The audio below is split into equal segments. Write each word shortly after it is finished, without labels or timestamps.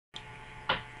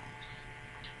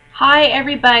Hi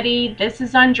everybody, this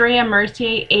is Andrea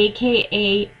Mercier,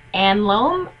 aka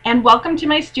Anlome, and welcome to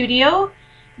my studio.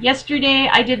 Yesterday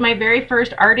I did my very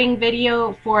first arting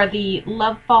video for the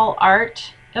Love Fall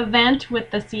Art event with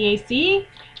the CAC,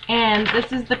 and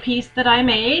this is the piece that I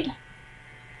made.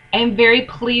 I'm very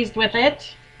pleased with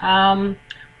it. While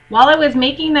I was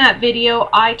making that video,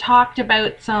 I talked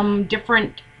about some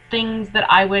different things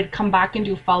that I would come back and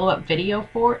do a follow-up video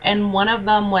for, and one of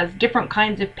them was different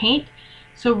kinds of paint.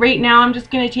 So right now I'm just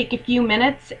going to take a few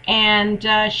minutes and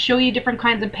show you different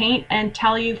kinds of paint and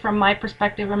tell you from my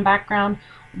perspective and background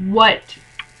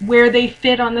where they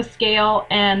fit on the scale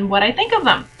and what I think of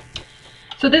them.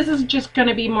 So this is just going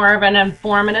to be more of an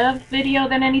informative video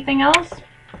than anything else.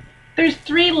 There's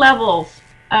three levels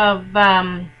of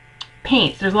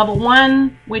paints. There's level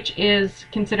 1, which is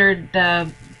considered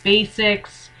the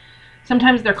basics.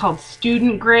 Sometimes they're called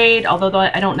student grade, although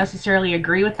I don't necessarily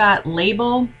agree with that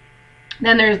label.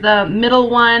 Then there's the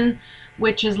middle one,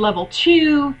 which is level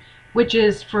 2, which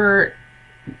is for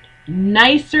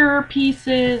nicer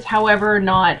pieces, however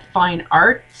not fine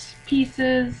arts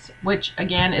pieces, which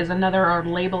again is another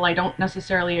label I don't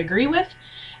necessarily agree with.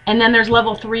 And then there's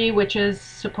level 3, which is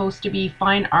supposed to be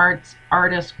fine arts,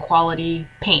 artist quality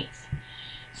paints.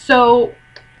 So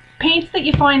paints that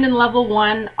you find in level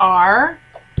 1 are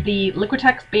the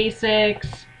Liquitex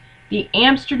Basics, the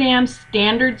Amsterdam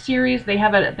Standard series. They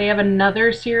have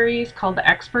another series called the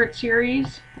Expert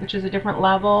series, which is a different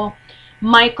level.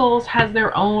 Michaels has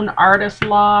their own artist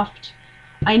loft.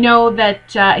 I know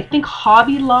that I think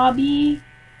Hobby Lobby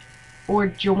or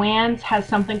Joann's has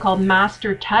something called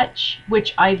Master Touch,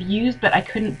 which I've used, but I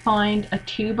couldn't find a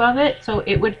tube of it, so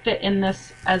it would fit in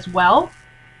this as well.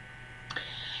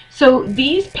 So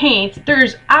these paints,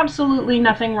 there's absolutely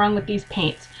nothing wrong with these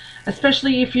paints,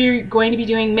 especially if you're going to be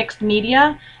doing mixed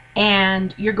media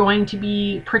and you're going to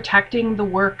be protecting the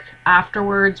work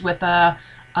afterwards with a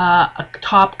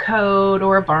top coat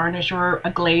or a varnish or a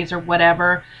glaze or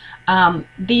whatever.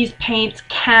 These paints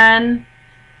can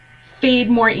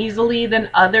fade more easily than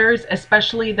others,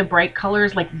 especially the bright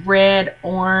colors like red,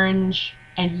 orange,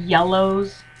 and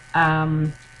yellows.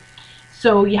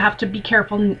 So you have to be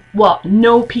careful. Well,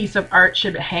 no piece of art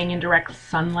should hang in direct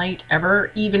sunlight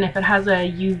ever. Even if it has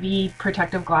a UV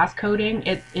protective glass coating,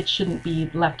 it shouldn't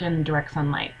be left in direct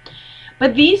sunlight.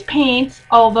 But these paints,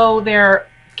 although they're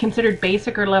considered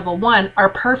basic or level 1, are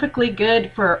perfectly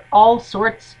good for all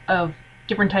sorts of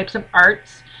different types of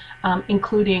arts,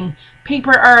 including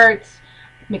paper arts,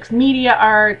 mixed media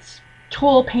arts,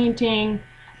 tool painting.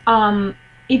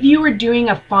 If you were doing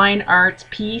a fine arts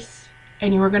piece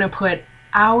and you were going to put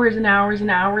hours and hours and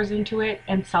hours into it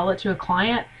and sell it to a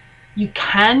client, you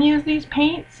can use these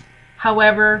paints.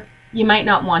 However, you might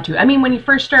not want to. I mean, when you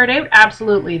first start out,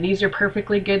 absolutely, these are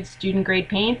perfectly good student grade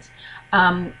paints.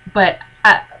 But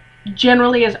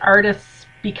generally, as artists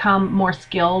become more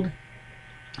skilled,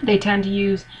 they tend to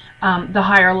use the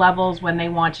higher levels when they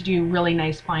want to do really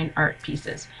nice fine art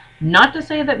pieces. Not to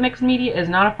say that mixed media is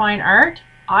not a fine art.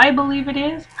 I believe it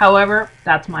is. However,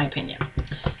 that's my opinion.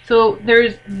 So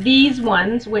there's these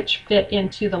ones which fit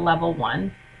into the level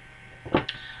 1.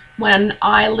 When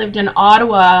I lived in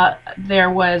Ottawa, there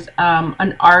was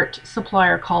an art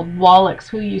supplier called Wallach's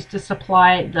who used to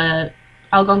supply the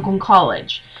Algonquin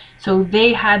College. So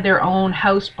they had their own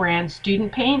house brand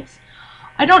student paints.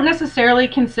 I don't necessarily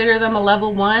consider them a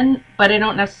level 1, but I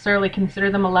don't necessarily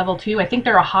consider them a level 2. I think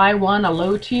they're a high 1, a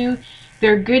low 2.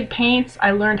 They're good paints.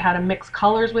 I learned how to mix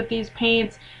colors with these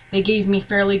paints. They gave me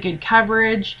fairly good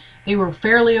coverage. They were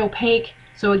fairly opaque.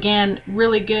 So again,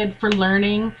 really good for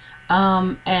learning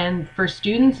and for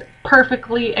students.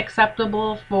 Perfectly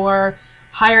acceptable for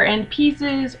higher end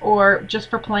pieces or just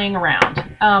for playing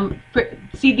around.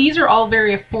 See, these are all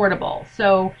very affordable.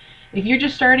 So if you're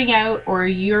just starting out or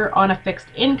you're on a fixed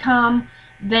income,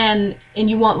 and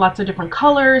you want lots of different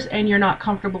colors and you're not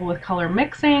comfortable with color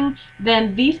mixing,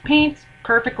 then these paints,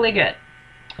 perfectly good.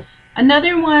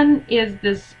 Another one is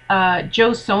this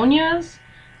Jo Sonia's.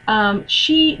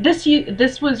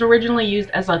 This was originally used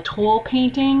as a toll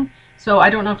painting. So I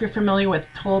don't know if you're familiar with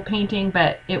toll painting,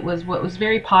 but it was what was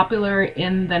very popular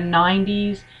in the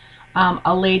 90s.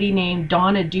 A lady named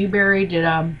Donna Dewberry did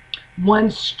a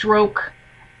one-stroke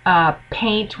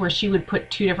paint where she would put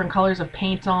 2 different colors of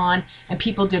paint on, and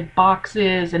people did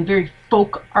boxes and very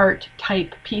folk art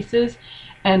type pieces.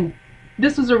 And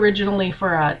this was originally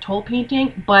for a toll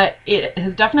painting, but it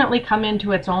has definitely come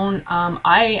into its own.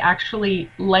 I actually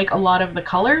like a lot of the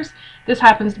colors. This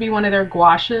happens to be one of their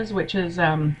gouaches, which is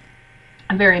a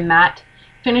very matte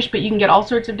finish, but you can get all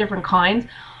sorts of different kinds.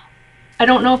 I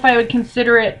don't know if I would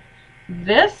consider it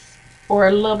this or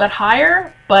a little bit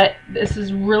higher, but this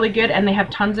is really good, and they have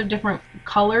tons of different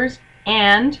colors,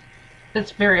 and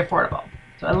it's very affordable.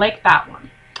 So I like that one.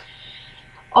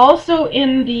 Also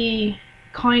in the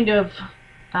kind of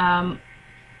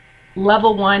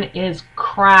level 1 is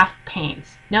craft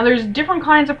paints. Now there's different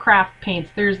kinds of craft paints.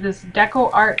 There's this deco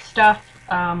art stuff,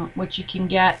 which you can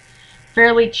get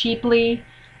fairly cheaply,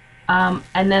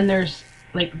 and then there's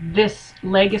like this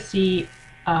Legacy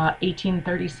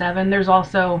 1837. There's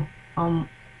also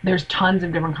there's tons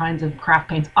of different kinds of craft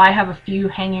paints. I have a few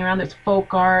hanging around. There's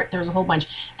folk art, there's a whole bunch.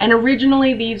 And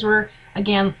originally these were,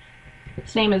 again,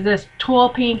 same as this, toil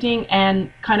painting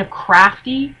and kind of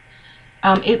crafty.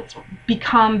 It's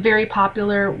become very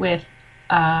popular with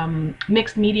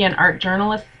mixed media and art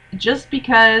journalists just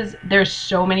because there's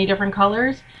so many different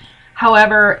colors.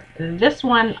 However, this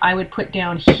one I would put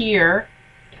down here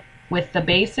with the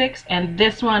basics, and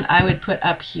this one I would put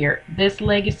up here. This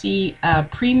Legacy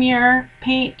Premier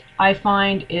paint I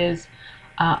find is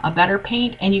a better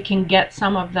paint, and you can get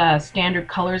some of the standard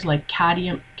colors like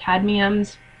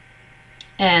cadmiums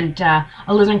and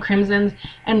alizarin crimsons,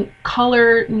 and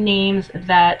color names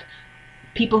that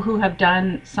people who have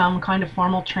done some kind of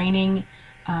formal training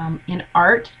in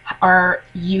art are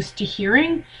used to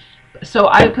hearing. So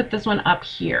I would put this one up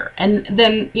here, and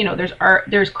then, you know,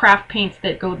 there's craft paints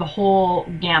that go the whole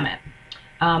gamut.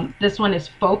 This one is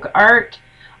folk art.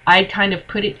 I kind of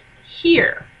put it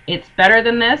here. It's better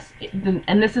than this,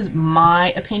 and this is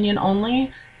my opinion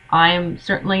only. I'm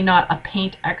certainly not a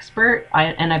paint expert,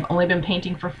 and I've only been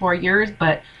painting for 4 years,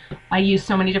 but I used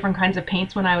so many different kinds of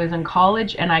paints when I was in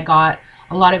college, and I got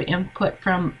a lot of input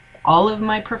from all of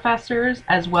my professors,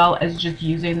 as well as just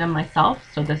using them myself.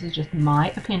 So this is just my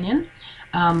opinion.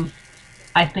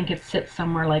 I think it sits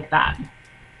somewhere like that.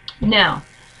 Now,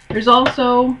 there's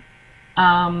also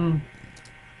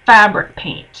fabric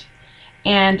paint,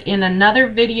 and in another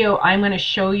video I'm going to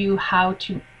show you how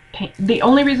to paint. The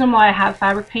only reason why I have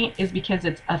fabric paint is because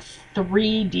it's a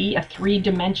 3D, a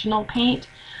three-dimensional paint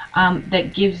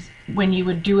that gives, when you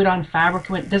would do it on fabric,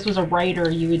 when this was a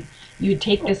writer, you would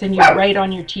take this and you'd write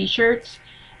on your t-shirts,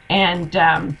 and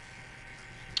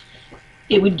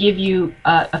it would give you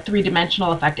a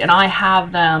three-dimensional effect. And I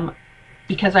have them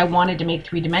because I wanted to make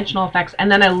three-dimensional effects,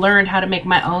 and then I learned how to make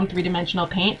my own three-dimensional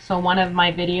paint. So one of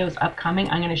my videos upcoming,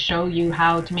 I'm going to show you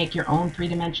how to make your own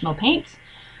three-dimensional paints.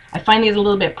 I find these a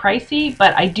little bit pricey,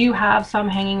 but I do have some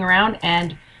hanging around,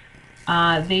 and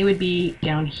they would be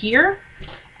down here.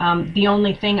 The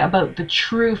only thing about the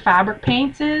true fabric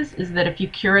paints is that if you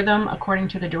cure them according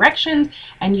to the directions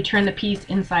and you turn the piece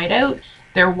inside out,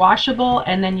 they're washable,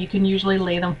 and then you can usually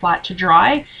lay them flat to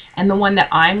dry. And the one that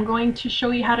I'm going to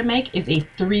show you how to make is a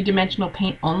three-dimensional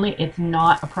paint only. It's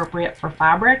not appropriate for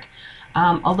fabric,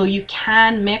 although you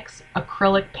can mix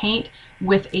acrylic paint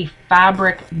with a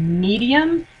fabric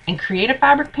medium and create a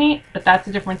fabric paint, but that's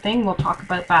a different thing. We'll talk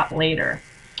about that later.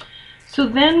 So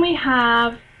then we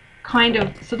have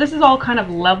so this is all kind of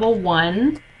level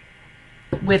 1,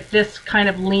 with this kind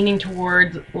of leaning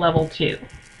towards level 2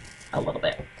 a little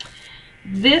bit.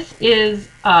 This is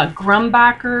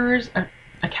Grumbacher's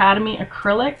Academy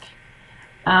Acrylic.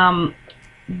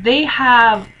 They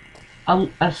have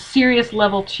a serious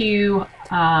level 2,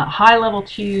 high level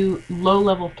 2, low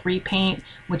level 3 paint,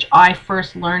 which I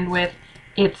first learned with.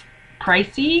 It's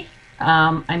pricey.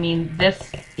 I mean,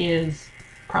 this is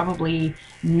probably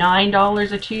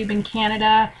 $9 a tube in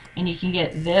Canada, and you can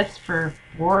get this for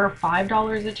 $4 or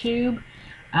 $5 a tube.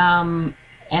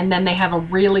 And then they have a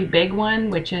really big one,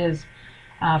 which is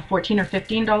 $14 or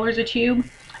 $15 a tube.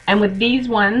 And with these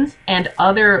ones and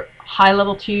other high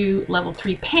level 2, level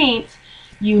 3 paints,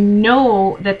 you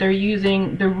know that they're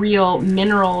using the real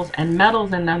minerals and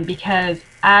metals in them, because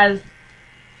as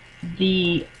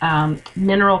the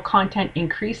mineral content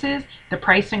increases, the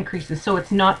price increases. So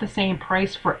it's not the same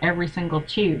price for every single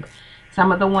tube.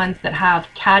 Some of the ones that have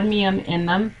cadmium in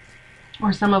them,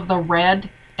 or some of the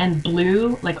red and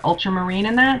blue, like ultramarine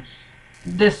in that,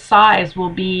 this size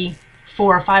will be $4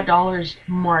 or $5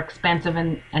 more expensive,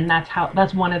 and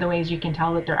that's one of the ways you can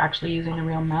tell that they're actually using the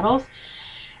real metals.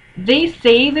 They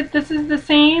say that this is the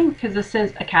same because this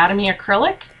says Academy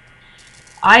Acrylic.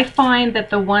 I find that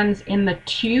the ones in the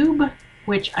tube,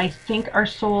 which I think are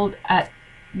sold at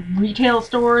retail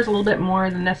stores a little bit more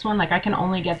than this one, like I can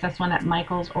only get this one at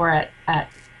Michael's or at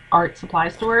art supply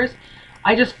stores,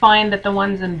 I just find that the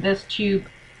ones in this tube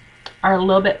are a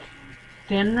little bit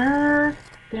thinner,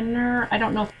 I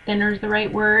don't know if thinner is the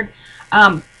right word,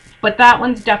 but that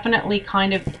one's definitely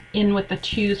kind of in with the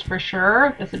 2s for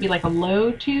sure. This would be like a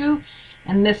low 2,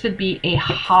 and this would be a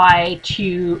high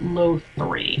 2, low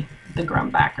 3, the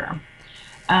Grumbacher.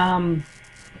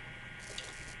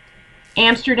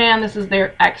 Amsterdam, this is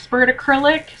their expert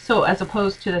acrylic. So as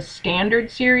opposed to the standard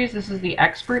series, this is the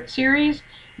expert series.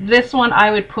 This one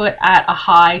I would put at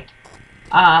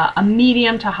a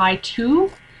medium to high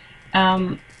 2.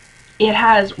 It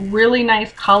has really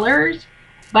nice colors,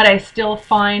 but I still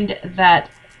find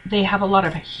that they have a lot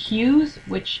of hues,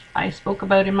 which I spoke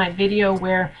about in my video,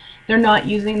 where they're not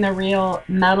using the real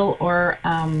metal or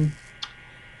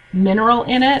mineral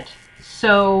in it.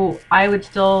 So I would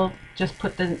still just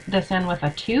put this in with a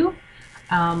 2.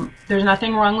 There's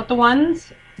nothing wrong with the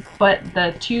 1s, but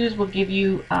the 2s will give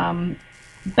you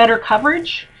better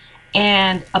coverage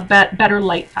and a better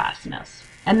light fastness.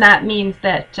 And that means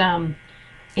that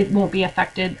it won't be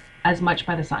affected as much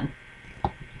by the sun.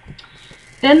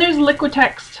 Then there's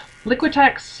Liquitex.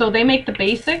 Liquitex, so they make the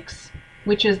basics,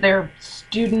 which is their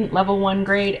student level 1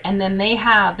 grade, and then they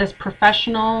have this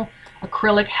professional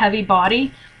acrylic heavy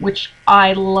body, which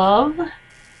I love,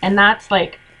 and that's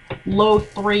like low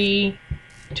 3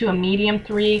 to a medium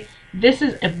 3. This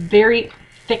is a very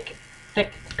thick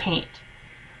paint.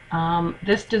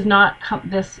 This does not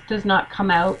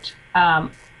come out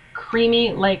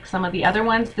creamy like some of the other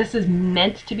ones. This is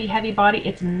meant to be heavy body.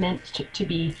 It's meant to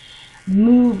be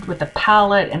moved with a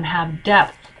palette and have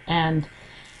depth, and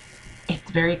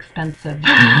it's very expensive.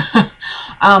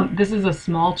 This is a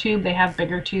small tube. They have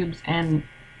bigger tubes, and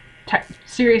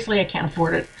seriously, I can't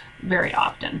afford it very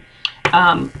often.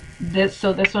 This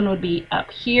one would be up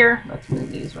here. Let's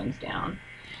move these ones down.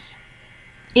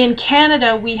 In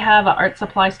Canada, we have an art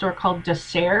supply store called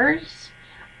Desserts,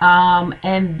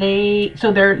 and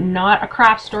they're not a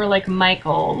craft store like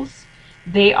Michael's.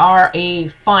 They are a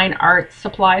fine art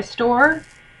supply store,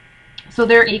 so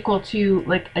they're equal to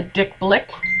like a Dick Blick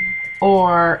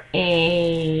or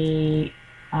a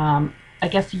I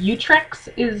guess Utrex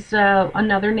is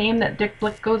another name that Dick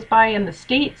Blick goes by in the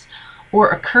States,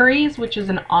 or a Curry's, which is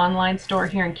an online store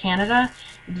here in Canada.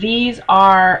 These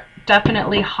are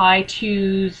definitely high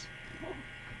 2s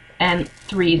and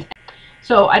 3s.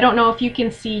 So I don't know if you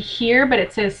can see here, but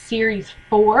it says Series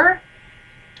 4,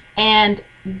 and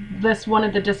this one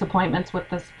of the disappointments with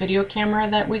this video camera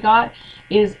that we got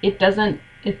is it doesn't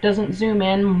zoom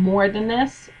in more than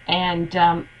this, and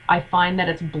I find that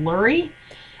it's blurry.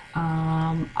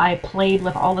 I played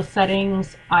with all the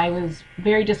settings. I was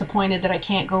very disappointed that I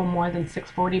can't go more than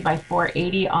 640 by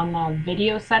 480 on the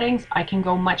video settings. I can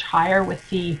go much higher with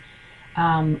the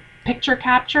picture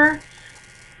capture.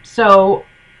 So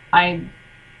I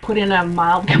put in a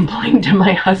mild complaint to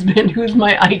my husband, who's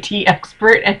my IT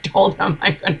expert, and told him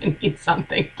I'm going to need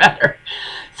something better.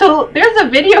 So there's a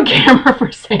video camera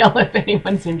for sale if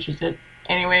anyone's interested.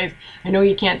 Anyways, I know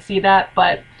you can't see that,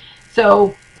 but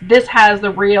so this has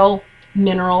the real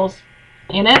minerals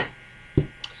in it.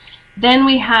 Then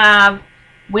we have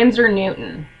Winsor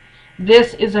Newton.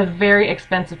 This is a very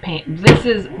expensive paint. This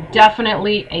is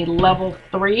definitely a level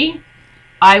 3.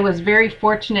 I was very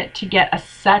fortunate to get a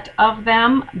set of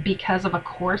them because of a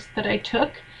course that I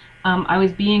took. I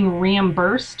was being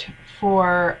reimbursed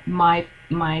for my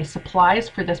supplies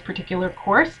for this particular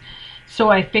course, so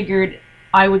I figured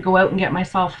I would go out and get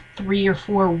myself 3 or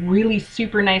 4 really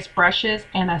super nice brushes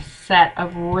and a set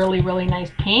of really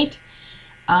nice paint,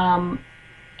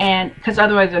 and because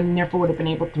otherwise I never would have been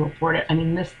able to afford it. I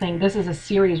mean, this is a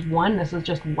Series 1. This is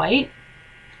just white,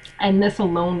 and this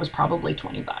alone was probably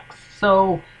 20 bucks.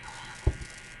 So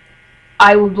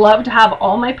I would love to have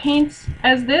all my paints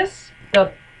as this.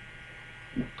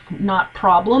 Not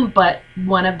problem, but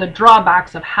one of the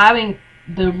drawbacks of having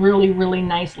the really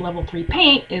nice level 3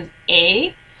 paint is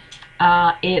A,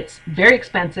 it's very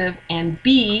expensive, and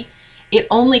B, it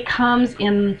only comes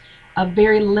in a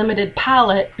very limited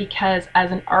palette because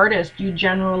as an artist you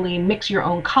generally mix your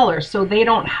own colors, so they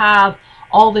don't have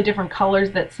all the different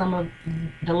colors that some of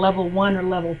the level 1 or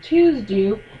level 2s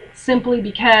do, simply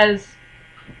because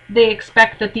they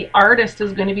expect that the artist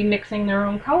is going to be mixing their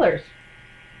own colors.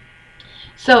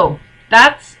 So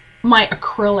that's my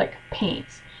acrylic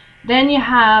paints. Then you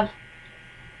have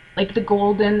like the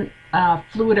golden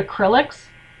fluid acrylics,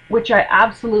 which I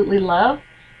absolutely love.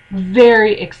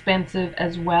 Very expensive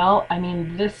as well. I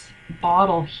mean, this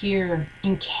bottle here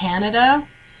in Canada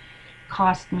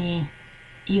cost me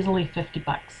easily 50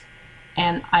 bucks.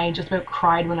 And I just about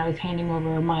cried when I was handing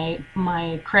over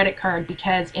my credit card,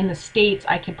 because in the States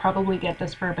I could probably get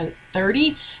this for about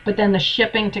 30, but then the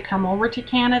shipping to come over to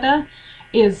Canada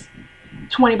is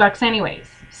 20 bucks anyways.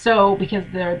 So because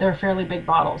they're fairly big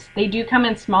bottles. They do come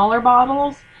in smaller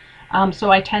bottles,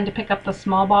 so I tend to pick up the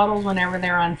small bottles whenever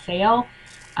they're on sale.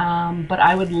 But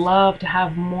I would love to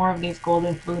have more of these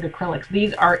golden fluid acrylics.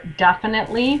 These are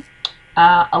definitely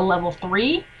a level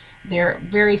 3. They're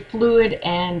very fluid,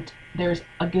 and there's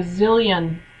a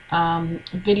gazillion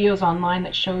videos online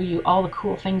that show you all the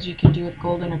cool things you can do with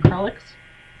golden acrylics.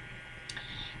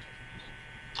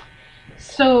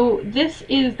 So this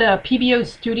is the PBO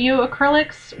Studio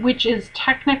acrylics, which is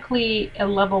technically a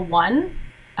level 1.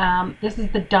 This is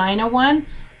the Dyna one.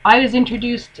 I was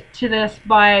introduced to this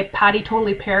by Patty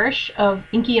Totally Parish of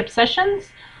Inky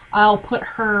Obsessions. I'll put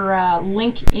her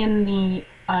link in the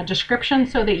description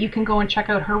so that you can go and check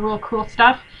out her real cool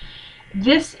stuff.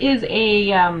 This is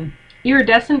a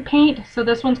iridescent paint, so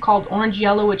this one's called Orange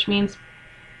Yellow, which means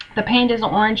the paint is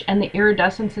orange and the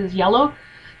iridescence is yellow.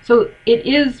 So it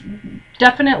is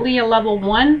definitely a level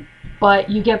 1, but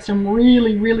you get some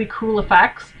really, really cool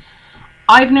effects.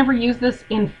 I've never used this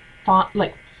in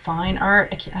fine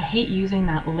art. I hate using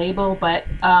that label, but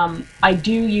I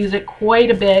do use it quite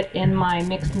a bit in my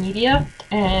mixed media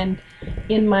and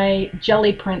in my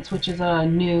jelly prints, which is a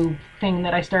new thing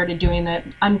that I started doing that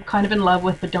I'm kind of in love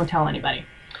with, but don't tell anybody.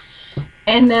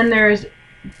 And then there's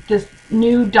this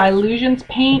new Dilutions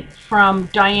paint from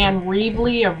Diane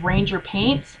Reevely of Ranger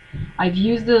Paints. I've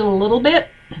used it a little bit.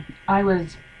 I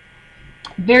was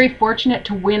very fortunate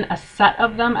to win a set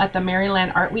of them at the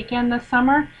Maryland Art Weekend this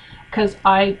summer because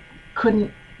I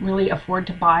couldn't really afford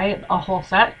to buy a whole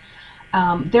set.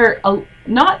 They're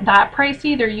not that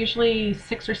pricey. They're usually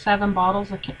 $6 or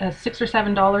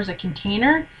 $7 a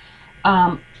container.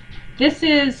 This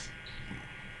is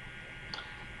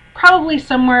probably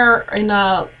somewhere in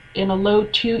a low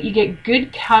 2. You get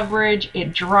good coverage,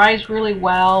 it dries really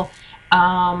well,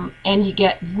 and you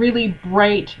get really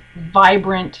bright,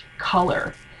 vibrant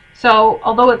color. So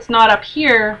although it's not up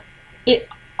here,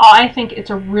 I think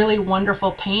it's a really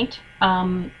wonderful paint.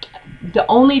 The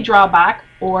only drawback,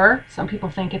 or some people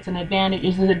think it's an advantage,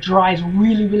 is that it dries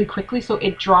really, really quickly. So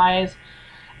it dries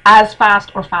as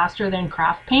fast or faster than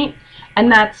craft paint,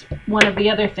 and that's one of the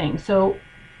other things. So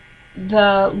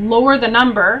the lower the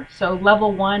number, so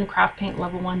level 1 craft paint,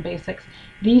 level 1 basics,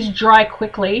 these dry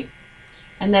quickly,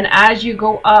 and then as you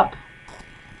go up,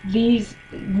 these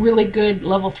really good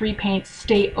level 3 paints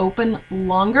stay open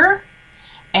longer,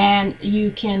 and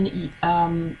you can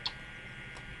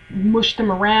mush them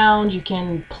around, you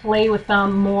can play with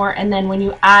them more, and then when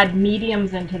you add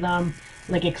mediums into them,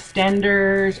 like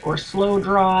extenders or slow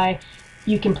dry,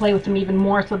 you can play with them even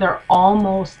more, so they're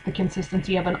almost the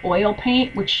consistency of an oil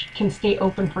paint, which can stay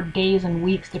open for days and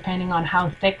weeks depending on how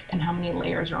thick and how many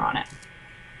layers are on it.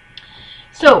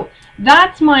 So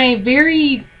that's my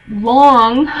very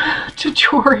long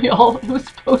tutorial. It was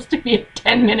supposed to be a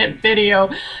 10-minute video.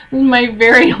 This is my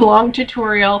very long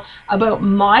tutorial about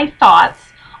my thoughts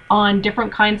on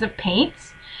different kinds of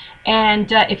paints.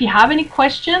 And if you have any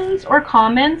questions or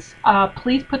comments,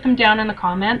 please put them down in the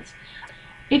comments.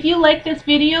 If you like this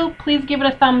video, please give it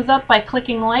a thumbs up by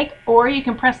clicking like, or you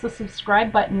can press the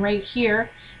subscribe button right here.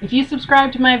 If you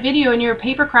subscribe to my video and you're a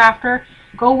paper crafter,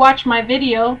 go watch my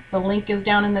video. The link is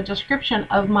down in the description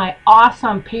of my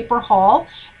awesome paper haul,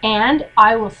 and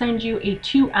I will send you a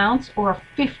 2-ounce or a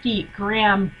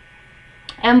 50-gram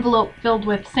envelope filled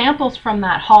with samples from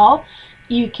that haul.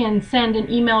 You can send an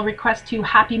email request to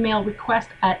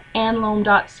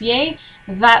happymailrequest@anloam.ca.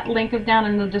 That link is down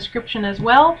in the description as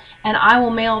well, and I will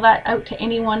mail that out to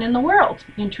anyone in the world,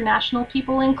 international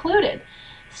people included.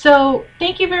 So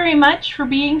thank you very much for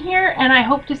being here, and I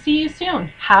hope to see you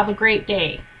soon. Have a great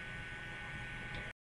day.